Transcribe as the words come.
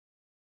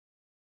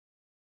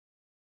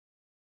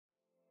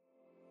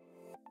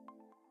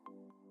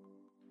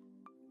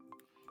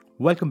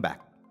Welcome back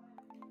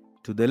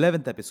to the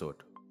 11th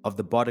episode of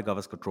the Border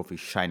Gavaskar Trophy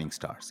Shining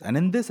Stars. And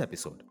in this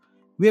episode,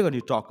 we are going to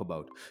talk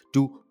about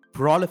two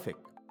prolific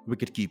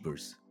wicket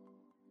keepers.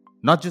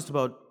 Not just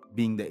about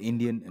being the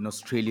Indian and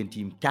Australian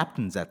team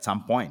captains at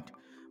some point,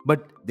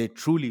 but they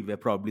truly were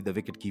probably the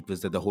wicket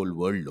keepers that the whole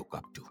world look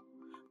up to.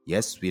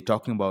 Yes, we're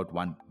talking about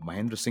one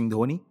Mahendra Singh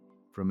Dhoni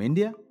from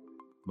India,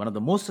 one of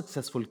the most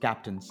successful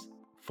captains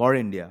for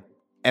India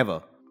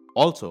ever.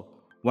 Also,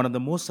 one of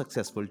the most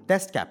successful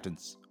test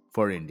captains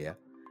for India,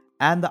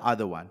 and the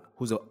other one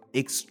who's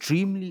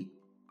extremely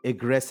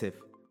aggressive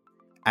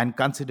and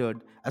considered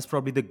as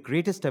probably the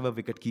greatest ever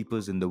wicket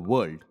keepers in the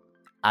world,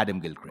 Adam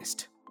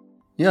Gilchrist.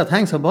 Yeah,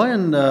 thanks, Aboy,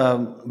 and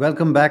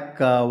welcome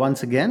back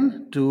once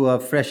again to a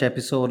fresh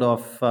episode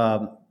of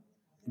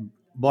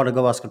Border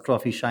Gavaskar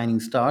Trophy Shining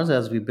Stars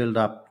as we build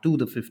up to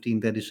the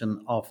 15th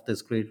edition of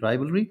this great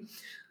rivalry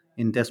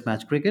in Test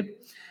match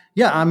cricket.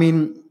 Yeah, I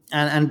mean,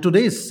 and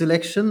today's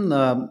selection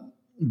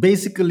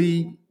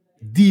basically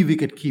the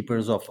wicket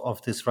keepers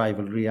of this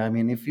rivalry. I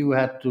mean, if you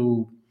had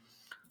to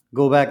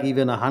go back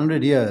even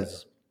 100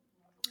 years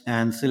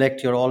and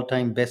select your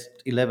all-time best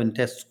 11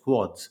 test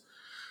squads,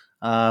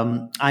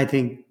 I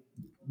think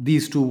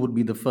these two would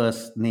be the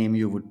first name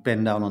you would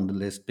pen down on the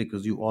list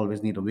because you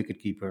always need a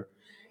wicketkeeper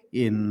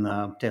in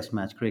test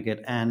match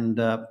cricket, and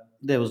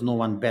there was no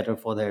one better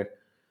for their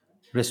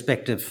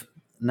respective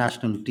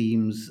national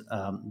teams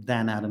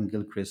than Adam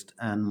Gilchrist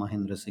and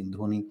Mahendra Singh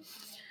Dhoni.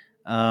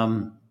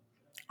 Um,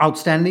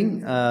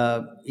 Outstanding.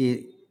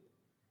 It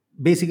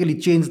basically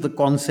changed the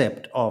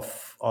concept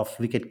of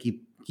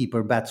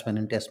keeper batsmen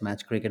in Test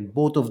match cricket.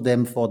 Both of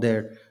them for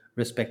their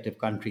respective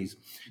countries,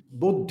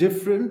 both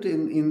different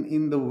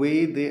in the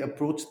way they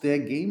approach their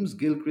games.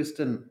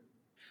 Gilchrist,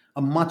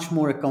 a much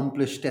more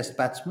accomplished Test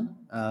batsman,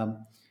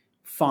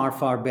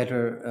 far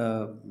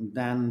better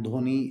than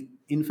Dhoni.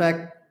 In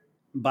fact,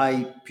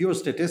 by pure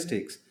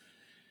statistics,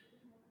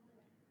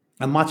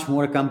 a much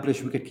more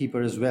accomplished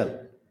wicketkeeper as well.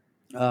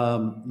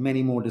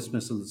 Many more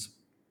dismissals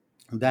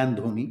than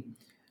Dhoni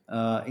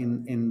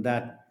in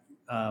that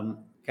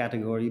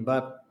category,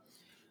 but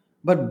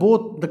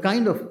both the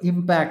kind of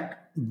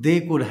impact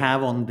they could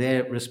have on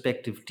their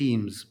respective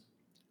teams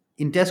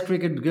in Test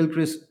cricket,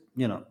 Gilchrist,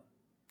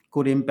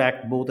 could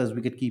impact both as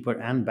wicketkeeper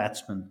and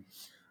batsman.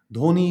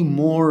 Dhoni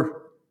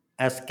more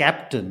as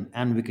captain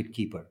and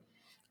wicketkeeper.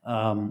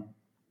 Um,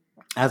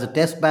 as a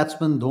Test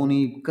batsman,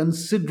 Dhoni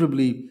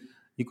considerably.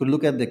 You could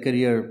look at the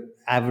career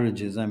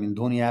averages. I mean,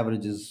 Dhoni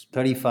averages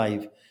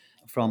 35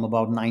 from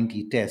about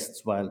 90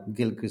 tests, while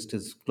Gilchrist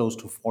is close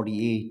to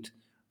 48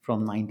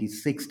 from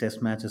 96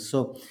 test matches.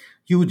 So,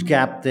 huge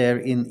gap there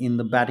in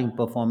the batting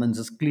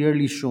performances,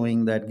 clearly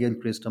showing that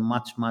Gilchrist a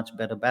much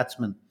better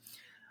batsman,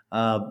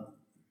 uh,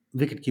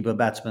 wicketkeeper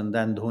batsman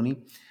than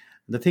Dhoni.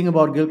 The thing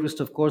about Gilchrist,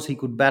 of course, he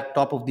could bat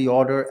top of the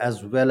order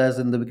as well as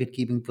in the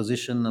wicket-keeping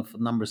position of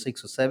number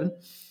 6 or 7.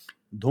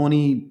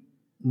 Dhoni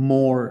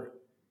more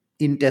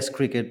in Test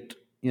cricket,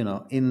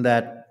 in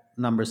that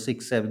number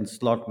 6, 7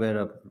 slot where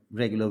a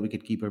regular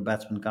wicket-keeper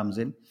batsman comes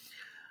in.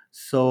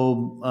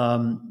 So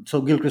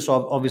Gilchrist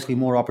obviously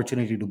more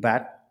opportunity to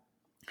bat.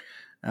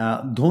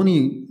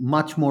 Dhoni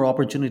much more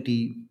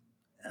opportunity,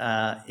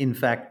 in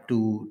fact,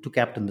 to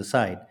captain the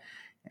side,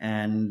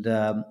 and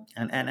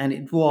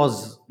it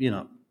was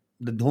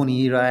the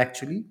Dhoni era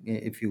actually.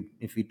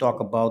 If we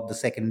talk about the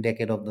second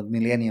decade of the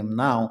millennium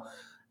now,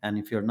 and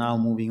if you're now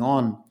moving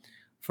on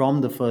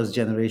from the first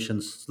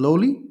generation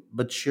slowly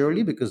but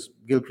surely, because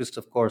Gilchrist,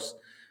 of course,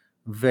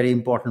 very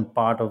important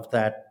part of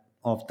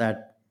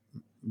that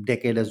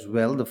decade as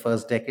well, the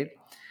first decade.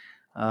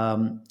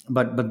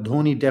 But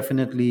Dhoni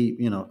definitely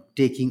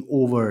taking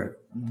over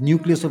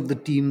nucleus of the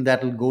team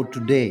that will go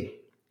today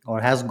or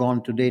has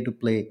gone today to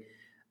play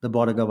the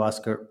Border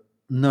Gavaskar,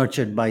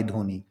 nurtured by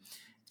Dhoni.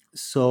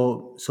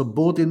 So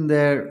both in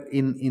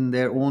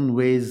their own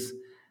ways,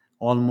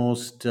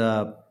 almost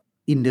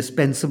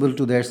indispensable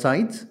to their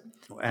sides,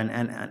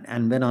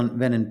 and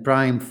when in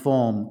prime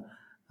form,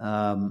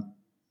 um,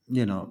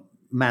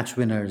 match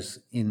winners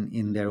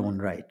in their own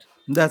right.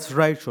 That's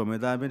right,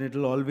 Shomit. I mean,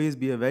 it'll always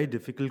be a very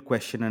difficult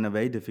question and a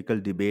very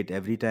difficult debate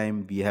every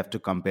time we have to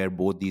compare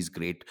both these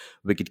great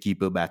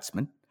wicketkeeper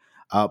batsmen.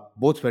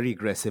 Both very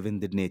aggressive in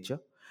their nature,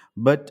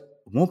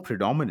 but more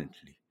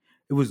predominantly,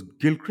 it was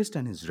Gilchrist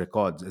and his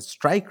records. His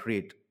strike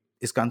rate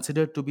is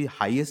considered to be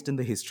highest in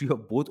the history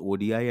of both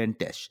ODI and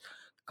Test.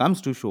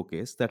 Comes to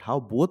showcase that how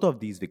both of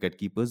these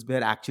wicketkeepers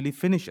were actually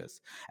finishers,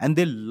 and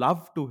they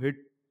love to hit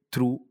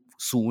through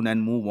soon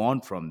and move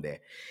on from there.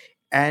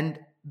 And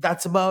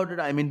that's about it.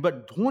 I mean,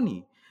 but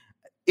Dhoni,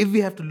 if we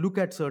have to look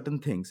at certain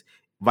things,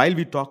 while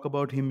we talk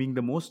about him being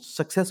the most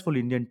successful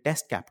Indian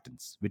test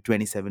captains with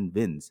 27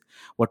 wins,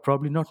 what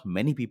probably not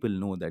many people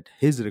know that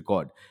his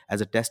record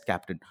as a test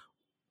captain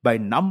by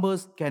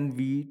numbers can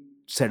be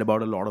said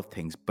about a lot of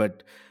things,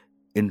 but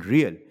in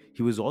real,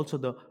 he was also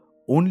the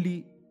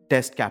only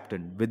test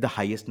captain with the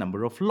highest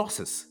number of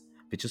losses,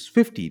 which is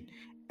 15.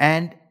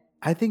 And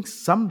I think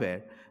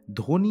somewhere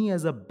Dhoni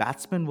as a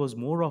batsman was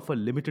more of a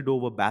limited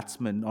over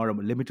batsman or a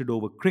limited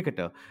over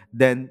cricketer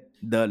than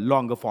the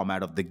longer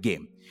format of the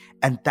game.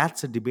 And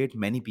that's a debate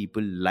many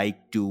people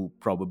like to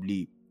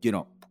probably,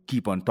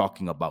 keep on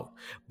talking about.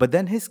 But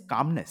then his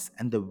calmness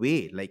and the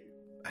way, like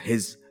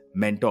his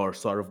mentor,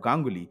 Saurav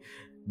Ganguly,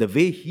 the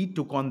way he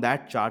took on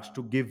that charge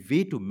to give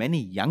way to many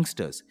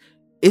youngsters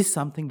is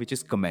something which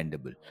is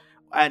commendable.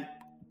 And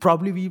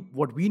probably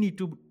what we need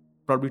to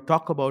probably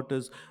talk about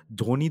is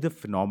Dhoni the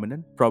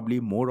phenomenon, probably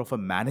more of a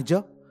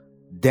manager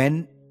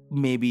than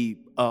maybe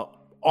a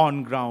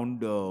on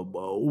ground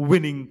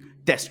winning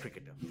test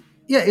cricketer.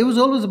 Yeah, it was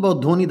always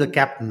about Dhoni, the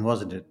captain,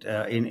 wasn't it?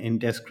 In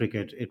Test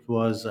cricket, it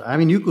was. I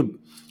mean, you could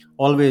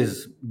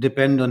always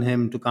depend on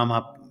him to come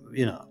up,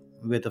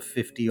 with a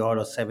 50 odd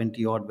or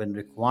 70 odd when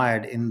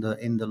required in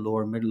the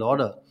lower middle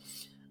order.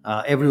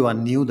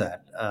 Everyone knew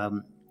that.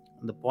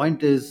 The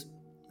point is,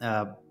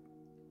 uh,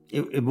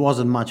 it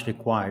wasn't much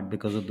required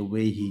because of the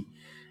way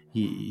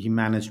he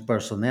managed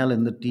personnel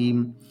in the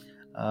team.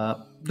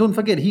 Don't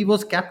forget, he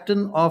was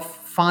captain of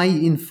five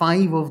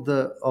of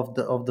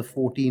the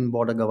 14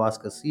 Border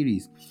Gavaskar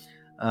series,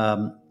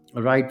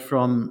 right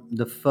from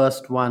the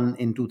first one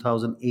in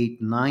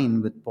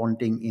 2008-9 with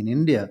Ponting in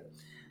India,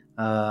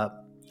 uh,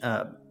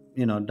 uh,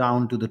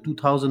 down to the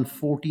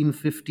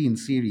 2014-15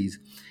 series,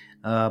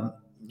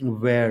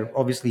 where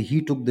obviously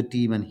he took the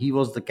team and he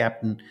was the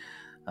captain,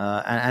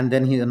 and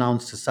then he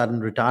announced his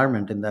sudden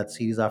retirement in that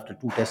series after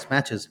two test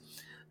matches.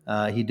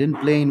 He didn't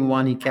play in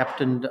one, he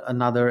captained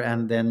another,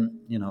 and then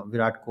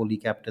Virat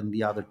Kohli captained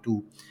the other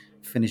two,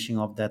 finishing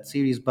off that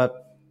series.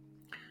 But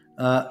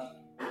uh,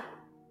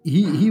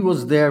 he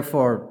was there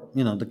for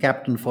the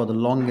captain for the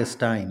longest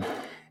time,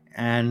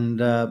 and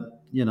the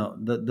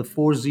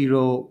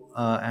 4-0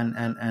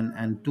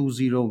 and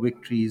 2-0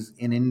 victories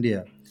in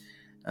India,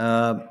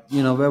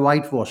 were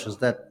whitewashes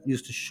that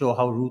used to show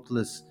how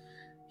ruthless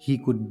he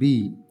could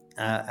be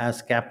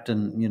as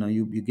captain.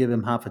 You give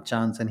him half a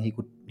chance and he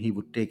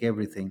would take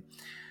everything.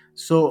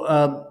 So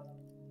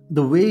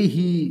the way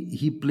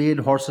he played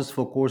horses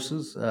for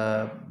courses,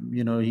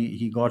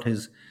 he got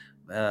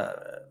uh,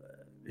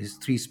 his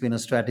three spinner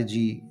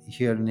strategy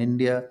here in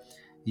India,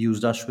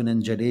 used Ashwin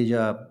and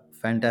Jadeja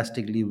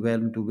fantastically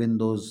well to win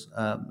those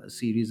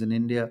series in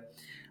India.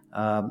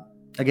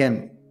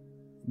 Again,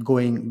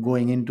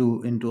 going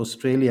into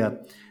Australia,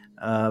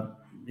 uh,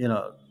 you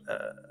know,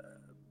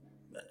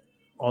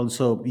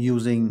 also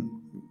using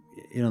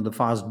the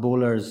fast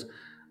bowlers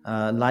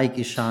like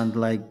Ishant,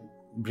 like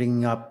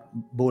bringing up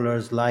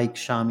bowlers like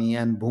Shami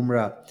and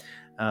Bumrah,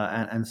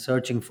 and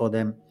searching for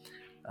them.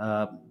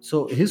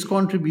 So his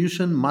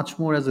contribution much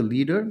more as a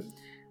leader,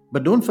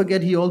 but don't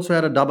forget he also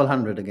had a double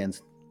hundred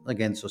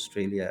against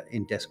Australia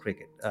in Test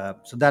cricket.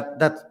 So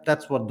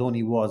that's what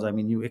Dhoni was. I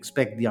mean, you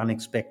expect the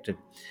unexpected.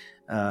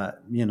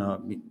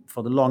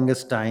 For the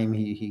longest time,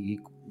 he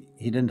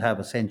didn't have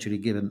a century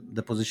given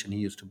the position he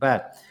used to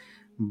bat.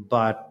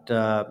 But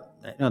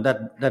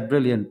that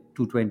brilliant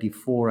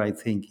 224, I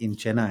think, in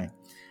Chennai,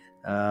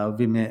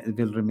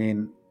 will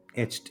remain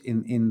etched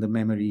in the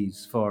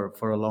memories for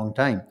a long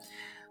time.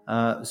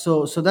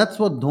 So that's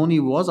what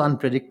Dhoni was,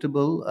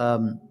 unpredictable,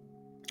 and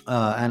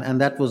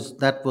that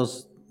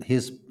was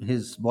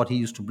his what he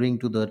used to bring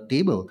to the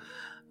table.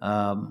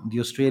 The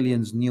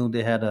Australians knew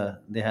they had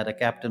a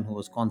captain who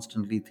was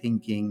constantly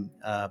thinking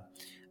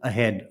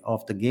ahead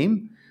of the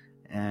game,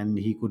 and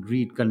he could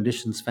read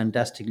conditions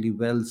fantastically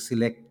well,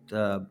 select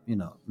the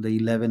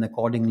 11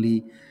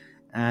 accordingly,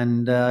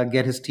 and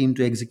get his team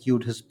to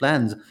execute his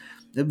plans.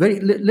 Very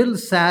little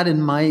sad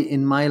in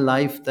my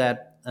life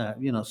that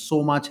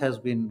so much has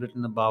been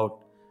written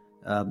about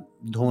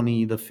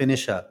Dhoni, the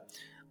finisher.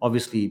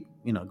 Obviously,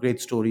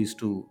 great stories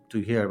to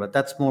hear, but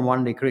that's more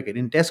one day cricket.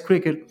 In Test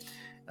cricket,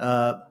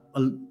 uh,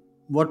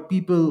 what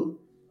people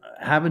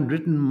haven't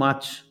written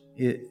much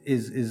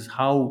is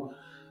how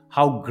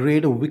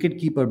great a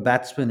wicketkeeper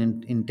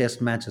batsman in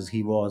Test matches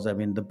he was. I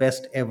mean, the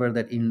best ever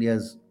that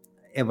India's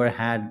ever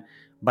had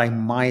by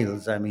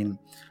miles. I mean,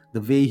 the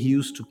way he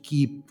used to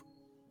keep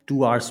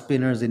 2 hour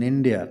spinners in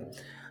India.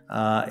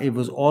 It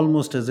was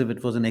almost as if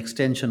it was an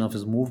extension of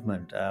his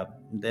movement.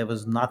 There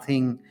was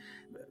nothing.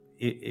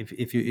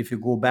 If you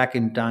go back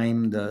in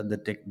time, the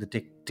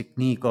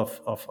technique of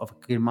a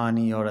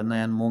Kirmani or a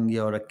Nayan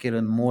Mongia or a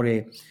Kiran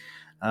More,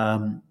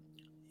 um,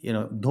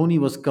 Dhoni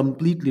was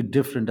completely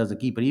different as a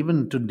keeper.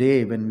 Even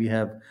today, when we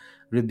have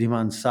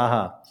Riddhiman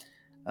Saha,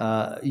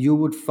 you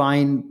would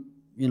find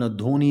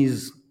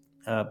Dhoni's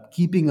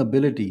keeping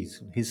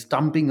abilities, his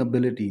stumping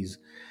abilities,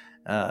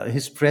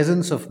 his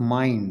presence of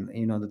mind,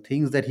 the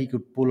things that he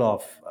could pull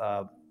off,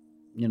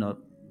 you know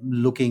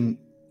looking,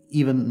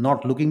 even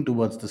not looking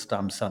towards the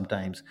stumps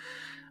sometimes.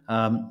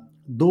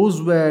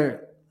 Those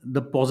were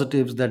the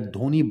positives that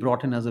Dhoni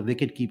brought in as a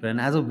wicketkeeper,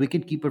 and as a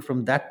wicketkeeper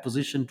from that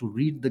position to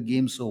read the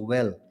game so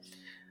well.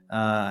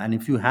 And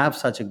if you have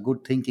such a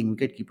good thinking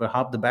wicketkeeper,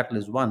 half the battle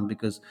is won,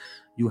 because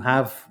you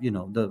have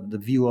the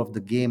view of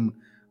the game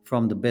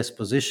from the best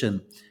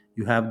position.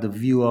 You have the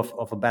view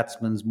of a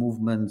batsman's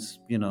movements,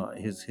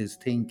 his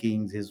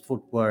thinkings, his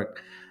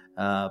footwork,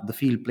 the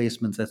field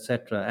placements,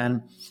 etc.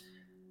 And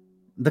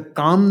the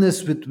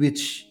calmness with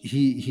which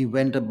he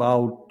went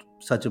about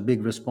such a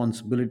big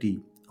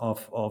responsibility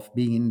of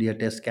being India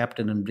Test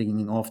captain and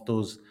bringing off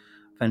those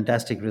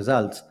fantastic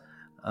results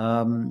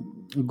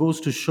goes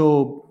to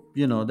show,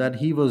 that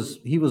he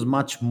was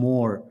much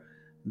more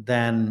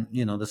than,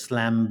 the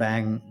slam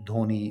bang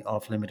Dhoni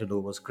of limited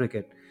overs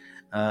cricket.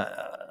 Uh,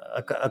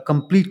 a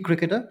complete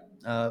cricketer.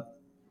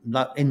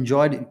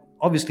 Enjoyed,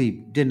 obviously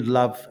didn't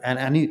love,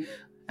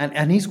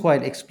 and he's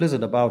quite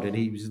explicit about it.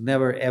 He's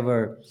never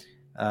ever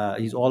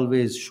he's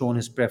always shown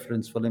his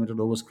preference for limited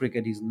overs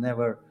cricket. He's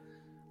never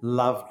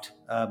loved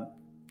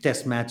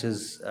test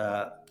matches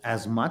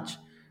as much,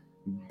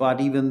 but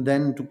even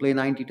then, to play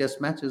 90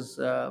 test matches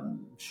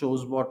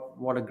shows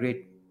what a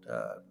great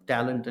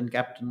talent and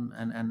captain,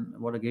 and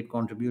what a great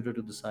contributor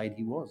to the side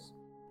he was.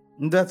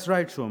 That's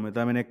right, Shomit.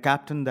 I mean, a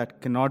captain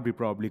that cannot be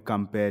probably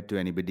compared to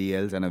anybody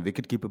else, and a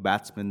wicketkeeper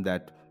batsman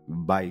that,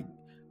 by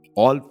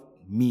all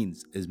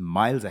means, is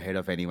miles ahead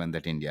of anyone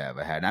that India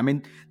ever had. I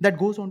mean, that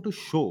goes on to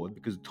show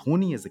because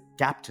Dhoni, as a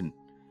captain,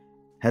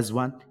 has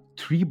won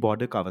three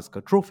Border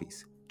Gavaskar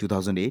trophies: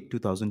 2008,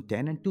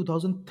 2010, and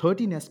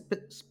 2013.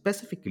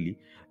 Specifically,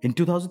 in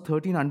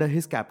 2013, under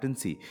his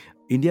captaincy,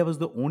 India was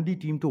the only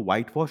team to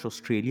whitewash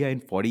Australia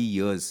in 40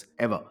 years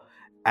ever.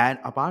 And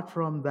apart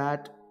from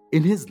that,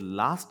 in his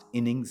last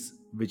innings,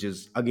 which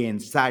is again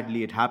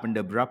sadly it happened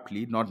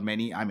abruptly. Not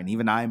many. I mean,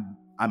 even I'm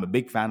a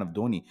big fan of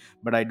Dhoni,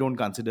 but I don't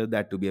consider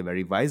that to be a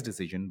very wise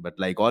decision. But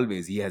like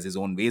always, he has his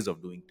own ways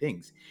of doing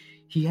things.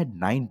 He had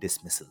nine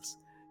dismissals.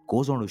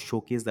 Goes on to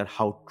showcase that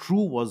how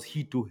true was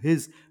he to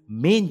his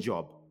main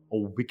job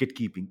of wicket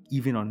keeping,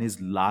 even on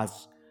his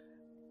last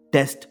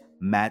test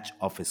match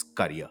of his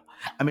career.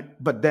 I mean,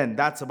 but then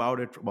that's about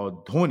it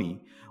about Dhoni.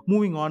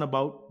 Moving on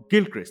about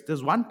Gilchrist,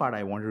 there's one part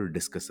I wanted to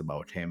discuss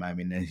about him. I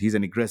mean, he's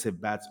an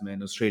aggressive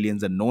batsman.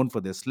 Australians are known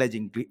for their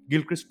sledging.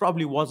 Gilchrist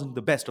probably wasn't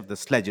the best of the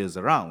sledgers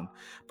around.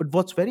 But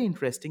what's very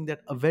interesting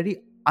that a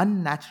very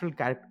unnatural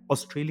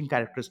Australian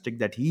characteristic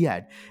that he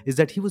had is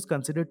that he was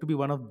considered to be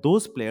one of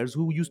those players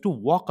who used to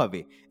walk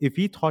away if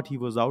he thought he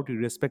was out,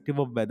 irrespective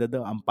of whether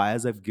the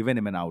umpires have given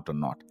him an out or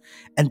not.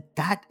 And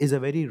that is a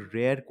very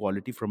rare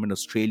quality from an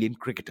Australian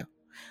cricketer.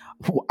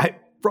 Who I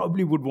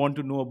probably would want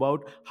to know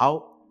about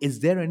how is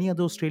there any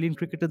other Australian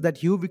cricketer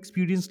that you've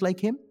experienced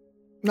like him?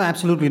 No,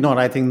 absolutely not.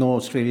 I think no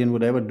Australian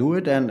would ever do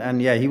it. And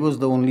yeah, he was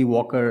the only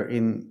walker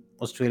in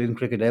Australian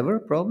cricket ever,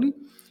 probably.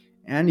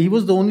 And he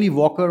was the only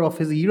walker of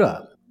his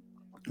era.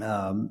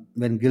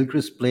 When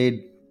Gilchrist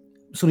played,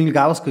 Sunil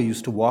Gavaskar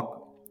used to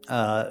walk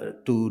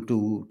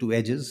to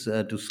edges,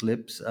 to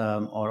slips,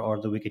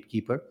 or the wicket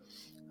keeper.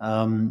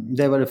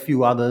 There were a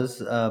few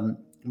others,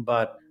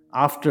 but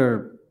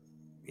after,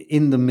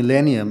 in the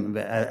millennium,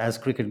 as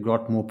cricket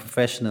got more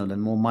professional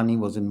and more money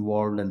was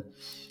involved,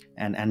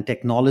 and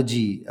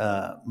technology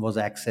was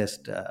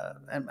accessed,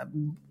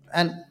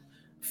 and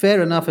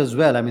fair enough as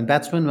well. I mean,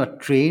 batsmen were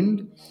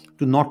trained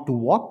to not to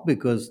walk,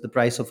 because the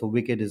price of a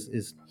wicket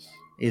is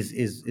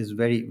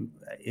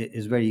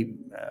very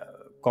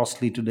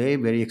costly today,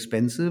 very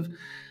expensive,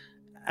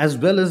 as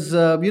well as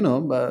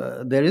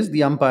there is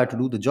the umpire to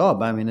do the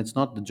job. I mean, it's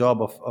not the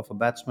job of a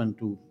batsman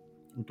to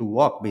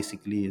walk,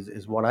 basically,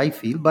 is what I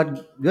feel.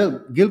 But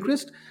well,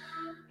 Gilchrist,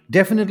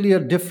 definitely a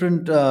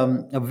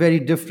very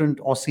different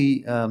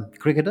Aussie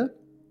cricketer,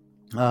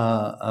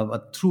 a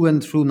through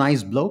and through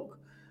nice bloke.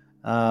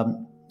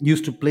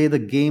 Used to play the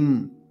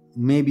game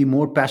maybe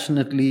more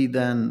passionately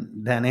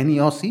than any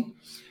Aussie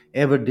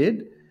ever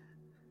did.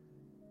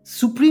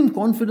 Supreme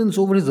confidence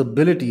over his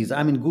abilities.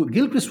 I mean,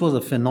 Gilchrist was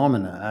a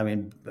phenomena. I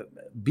mean,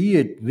 be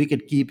it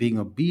wicket keeping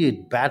or be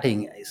it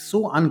batting, it's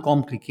so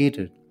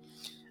uncomplicated,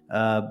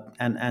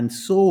 and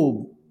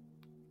so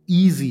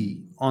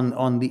easy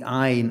on the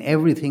eye in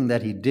everything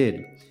that he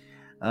did.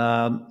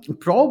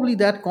 Probably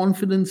that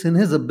confidence in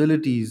his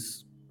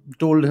abilities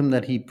told him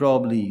that he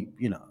probably,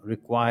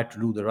 required to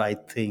do the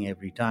right thing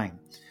every time.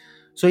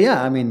 So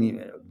yeah, I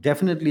mean,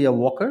 definitely a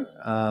walker,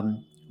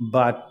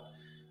 but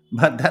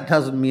that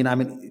doesn't mean. I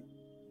mean,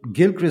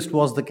 Gilchrist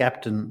was the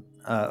captain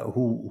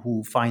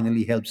who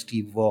finally helped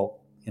Steve Waugh,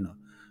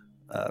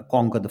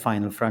 conquer the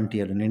final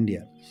frontier in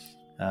India.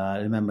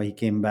 Remember, he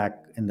came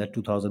back in the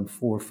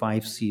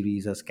 2004-5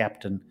 series as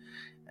captain,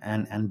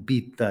 and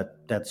beat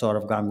that sort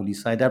of Ganguly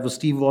side. That was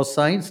Steve Waugh's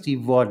side.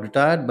 Steve Waugh had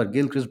retired, but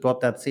Gilchrist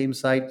brought that same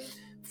side,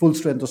 full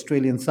strength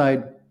Australian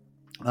side,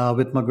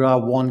 with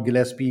McGrath, Vaughan,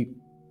 Gillespie,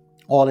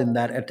 all in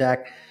that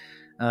attack.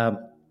 Uh,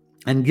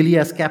 and Gilly,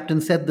 as captain,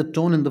 set the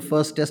tone in the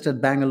first test at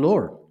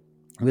Bangalore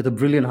with a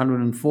brilliant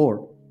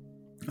 104.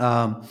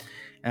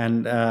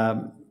 And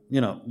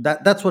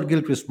that's what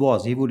Gilchrist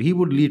was. He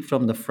would lead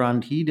from the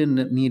front. He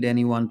didn't need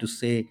anyone to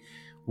say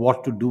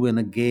what to do in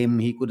a game.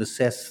 He could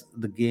assess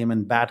the game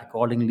and bat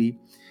accordingly.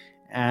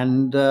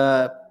 And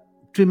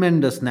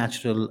tremendous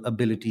natural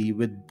ability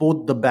with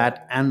both the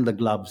bat and the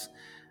gloves,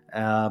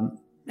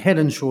 head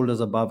and shoulders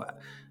above.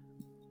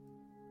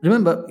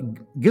 Remember,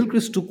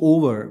 Gilchrist took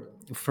over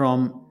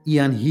from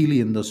Ian Healy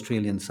in the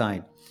Australian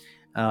side.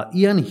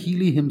 Ian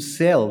Healy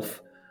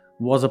himself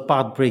was a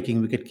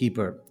path-breaking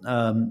wicketkeeper.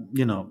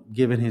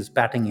 Given his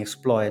batting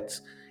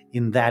exploits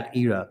in that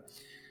era,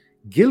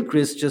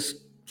 Gilchrist just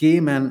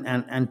came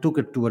and took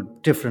it to a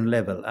different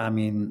level. I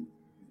mean,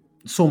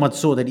 so much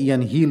so that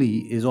Ian Healy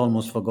is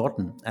almost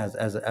forgotten as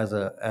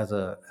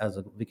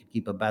a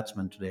wicketkeeper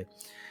batsman today.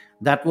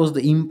 That was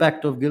the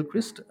impact of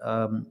Gilchrist,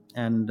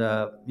 and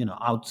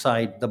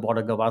outside the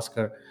border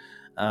Gavaskar,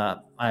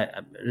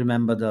 I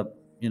remember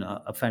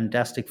a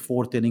fantastic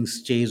fourth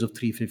innings chase of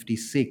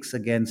 356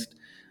 against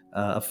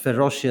a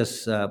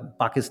ferocious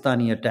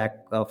Pakistani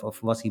attack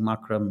of Wasim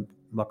Akram,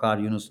 Bakar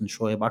Yunus, and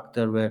Shoaib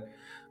Akhtar,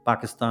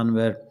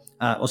 where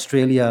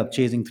Australia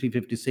chasing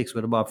 356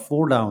 were about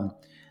four down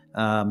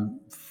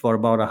for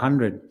about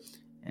 100,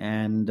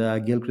 and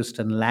Gilchrist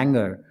and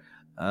Langer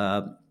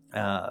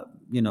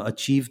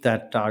achieved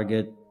that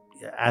target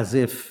as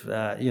if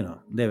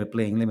they were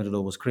playing limited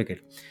overs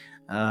cricket.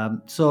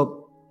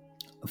 So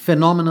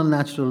phenomenal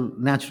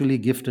naturally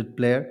gifted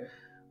player,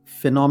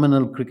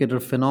 phenomenal cricketer,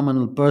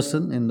 phenomenal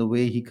person in the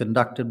way he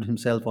conducted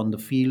himself on the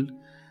field.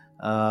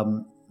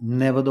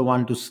 Never the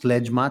one to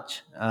sledge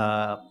much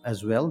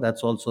as well.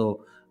 That's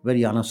also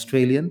very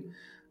un-Australian.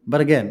 But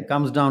again,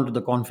 comes down to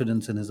the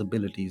confidence in his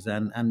abilities,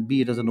 and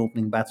be it as an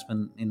opening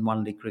batsman in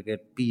one-day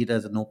cricket, be it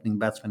as an opening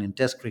batsman in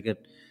Test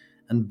cricket,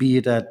 and be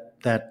it at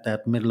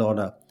that middle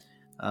order,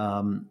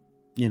 um,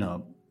 you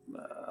know,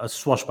 a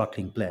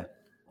swashbuckling player.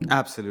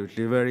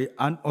 Absolutely, very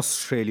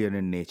un-Australian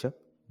in nature.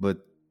 But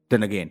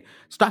then again,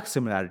 stark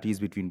similarities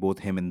between both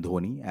him and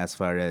Dhoni as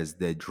far as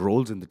their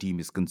roles in the team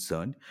is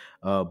concerned.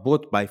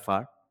 Both by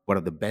far one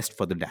of the best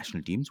for the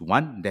national teams.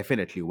 One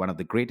definitely one of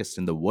the greatest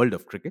in the world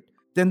of cricket.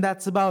 Then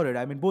that's about it.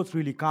 I mean, both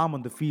really calm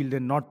on the field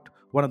and not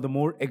one of the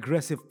more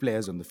aggressive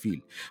players on the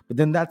field. But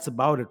then that's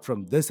about it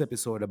from this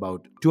episode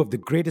about two of the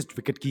greatest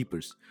wicket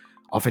keepers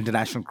of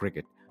international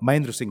cricket,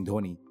 Mahendra Singh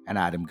Dhoni and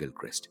Adam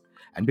Gilchrist.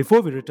 And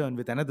before we return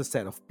with another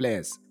set of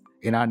players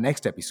in our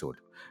next episode,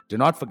 do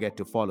not forget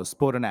to follow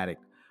Sportonatic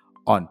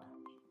on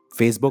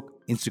Facebook,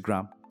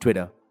 Instagram,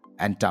 Twitter,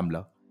 and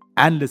Tumblr,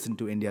 and listen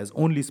to India's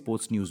only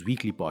sports news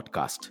weekly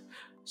podcast,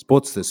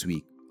 Sports This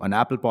Week, on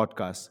Apple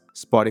Podcasts,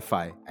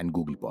 Spotify, and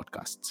Google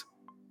Podcasts.